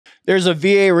There's a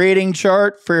VA rating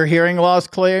chart for hearing loss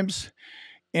claims.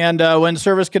 And when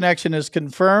service connection is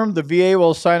confirmed, the VA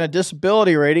will assign a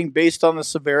disability rating based on the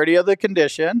severity of the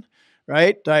condition,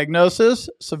 right? Diagnosis,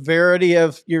 severity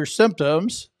of your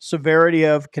symptoms, severity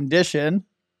of condition,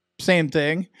 same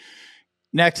thing.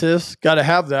 Nexus, got to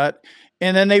have that.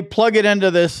 And then they plug it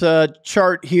into this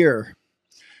chart here.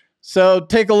 So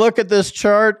take a look at this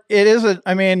chart. It isn't,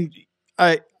 I mean,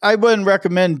 I wouldn't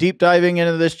recommend deep diving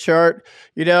into this chart.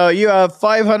 You know, you have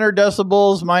 500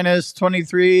 decibels minus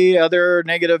 23 other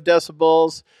negative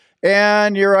decibels,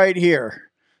 and you're right here.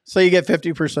 So you get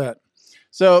 50%.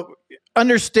 So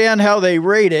understand how they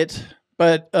rate it,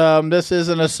 but this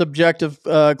isn't a subjective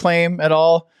claim at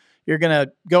all. You're going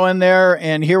to go in there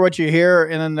and hear what you hear,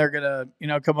 and then they're going to, you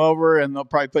know, come over and they'll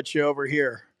probably put you over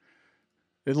here.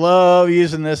 They love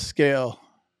using this scale.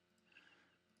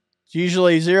 It's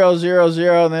usually 0, 0,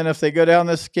 0, and then if they go down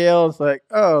this scale, it's like,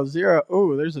 oh, 0.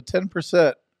 Oh, there's a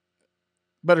 10%.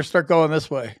 Better start going this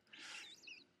way.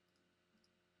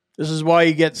 This is why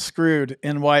you get screwed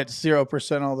and why it's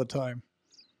 0% all the time.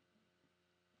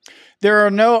 There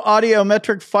are no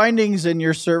audiometric findings in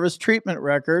your service treatment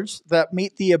records that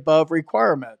meet the above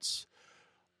requirements.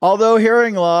 Although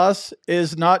hearing loss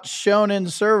is not shown in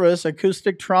service,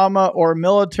 acoustic trauma or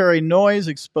military noise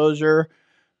exposure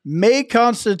may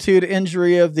constitute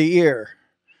injury of the ear.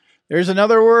 There's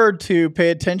another word to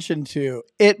pay attention to.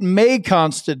 It may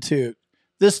constitute.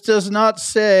 This does not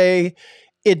say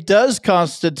it does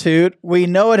constitute. We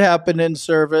know it happened in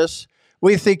service.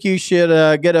 We think you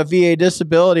should get a VA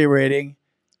disability rating.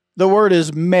 The word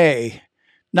is may,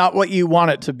 not what you want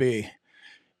it to be.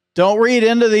 Don't read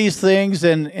into these things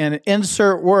and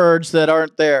insert words that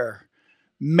aren't there.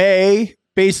 May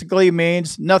basically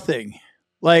means nothing.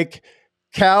 Like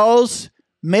cows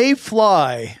may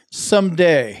fly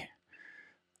someday.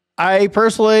 I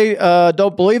personally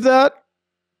don't believe that,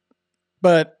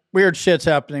 but weird shit's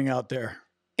happening out there.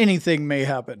 Anything may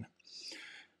happen.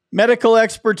 Medical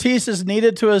expertise is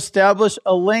needed to establish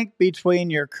a link between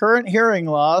your current hearing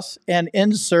loss and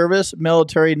in-service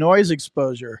military noise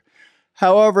exposure.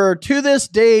 However, to this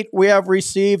date, we have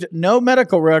received no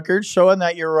medical records showing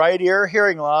that your right ear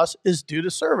hearing loss is due to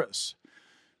service.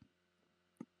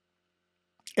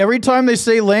 Every time they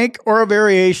say link or a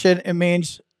variation, it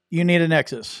means you need a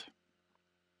nexus.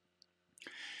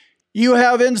 You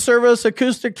have in-service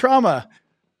acoustic trauma.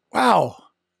 Wow.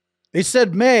 They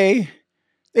said may.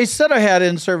 They said I had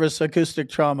in-service acoustic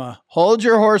trauma. Hold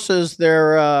your horses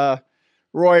there,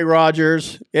 Roy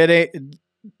Rogers.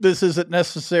 This isn't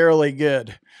necessarily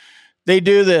good. They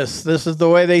do this. This is the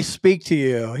way they speak to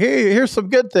you. Here's some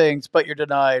good things, but you're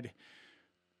denied.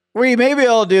 We may be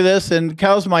able to do this, and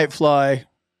cows might fly.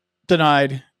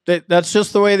 Denied. That's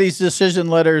just the way these decision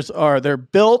letters are. They're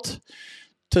built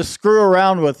to screw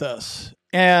around with us.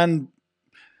 And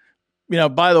you know,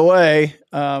 by the way,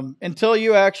 until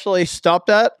you actually stop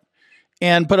that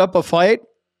and put up a fight,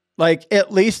 like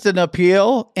at least an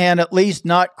appeal and at least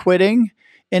not quitting,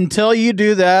 until you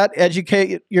do that,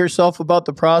 educate yourself about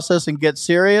the process and get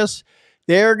serious,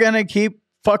 they're going to keep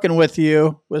fucking with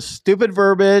you with stupid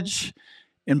verbiage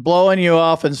and blowing you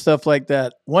off and stuff like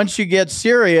that. Once you get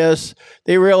serious,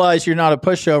 they realize you're not a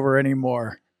pushover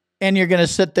anymore. And you're going to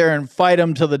sit there and fight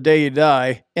them till the day you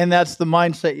die. And that's the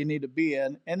mindset you need to be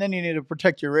in. And then you need to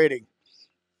protect your rating.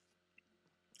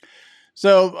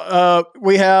 So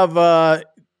we have,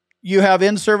 you have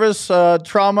in-service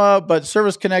trauma, but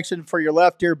service connection for your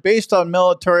left ear based on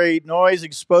military noise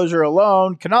exposure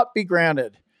alone cannot be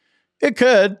granted. It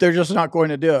could, they're just not going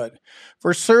to do it.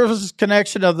 For service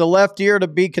connection of the left ear to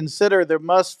be considered, there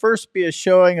must first be a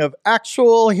showing of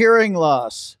actual hearing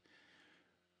loss.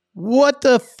 What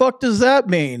the fuck does that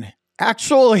mean?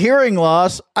 Actual hearing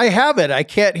loss? I have it. I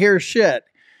can't hear shit.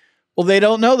 Well, they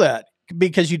don't know that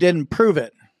because you didn't prove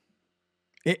it.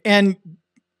 And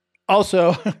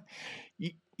also,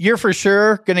 you're for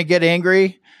sure going to get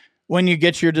angry when you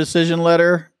get your decision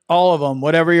letter. All of them,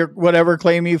 whatever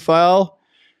claim you file.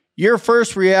 Your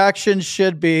first reaction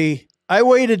should be, I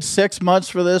waited 6 months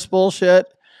for this bullshit.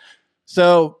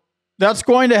 So that's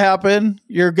going to happen.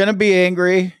 You're going to be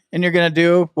angry. And you're going to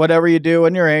do whatever you do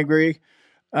when you're angry.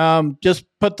 Just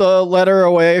put the letter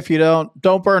away if you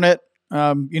don't burn it.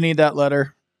 You need that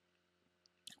letter.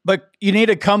 But you need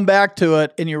to come back to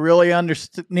it, and you really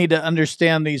need to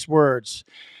understand these words.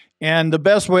 And the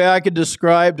best way I could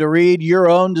describe to read your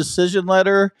own decision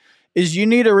letter is you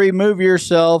need to remove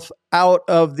yourself out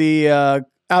of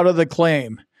the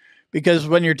claim. Because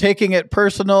when you're taking it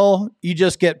personal, you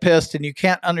just get pissed and you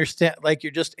can't understand, like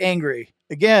you're just angry.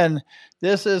 Again,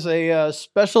 this is a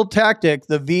special tactic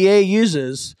the VA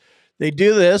uses. They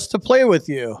do this to play with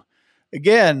you.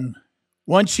 Again,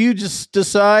 once you just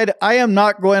decide, I am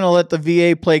not going to let the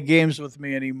VA play games with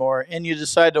me anymore, and you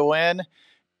decide to win,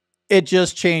 it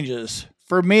just changes.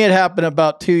 For me, it happened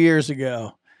about 2 years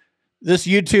ago. This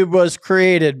YouTube was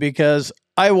created because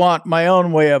I want my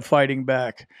own way of fighting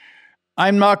back.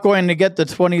 I'm not going to get the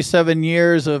 27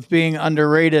 years of being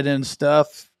underrated and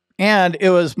stuff. And it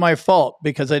was my fault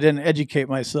because I didn't educate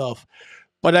myself.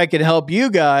 But I can help you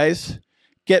guys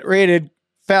get rated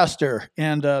faster.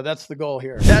 And that's the goal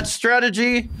here. That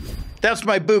strategy, that's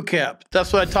my boot camp.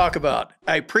 That's what I talk about.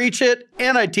 I preach it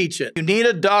and I teach it. You need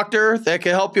a doctor that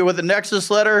can help you with a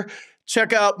Nexus letter.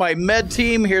 Check out my med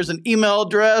team. Here's an email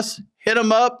address. Hit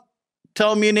them up.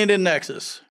 Tell them you need a Nexus.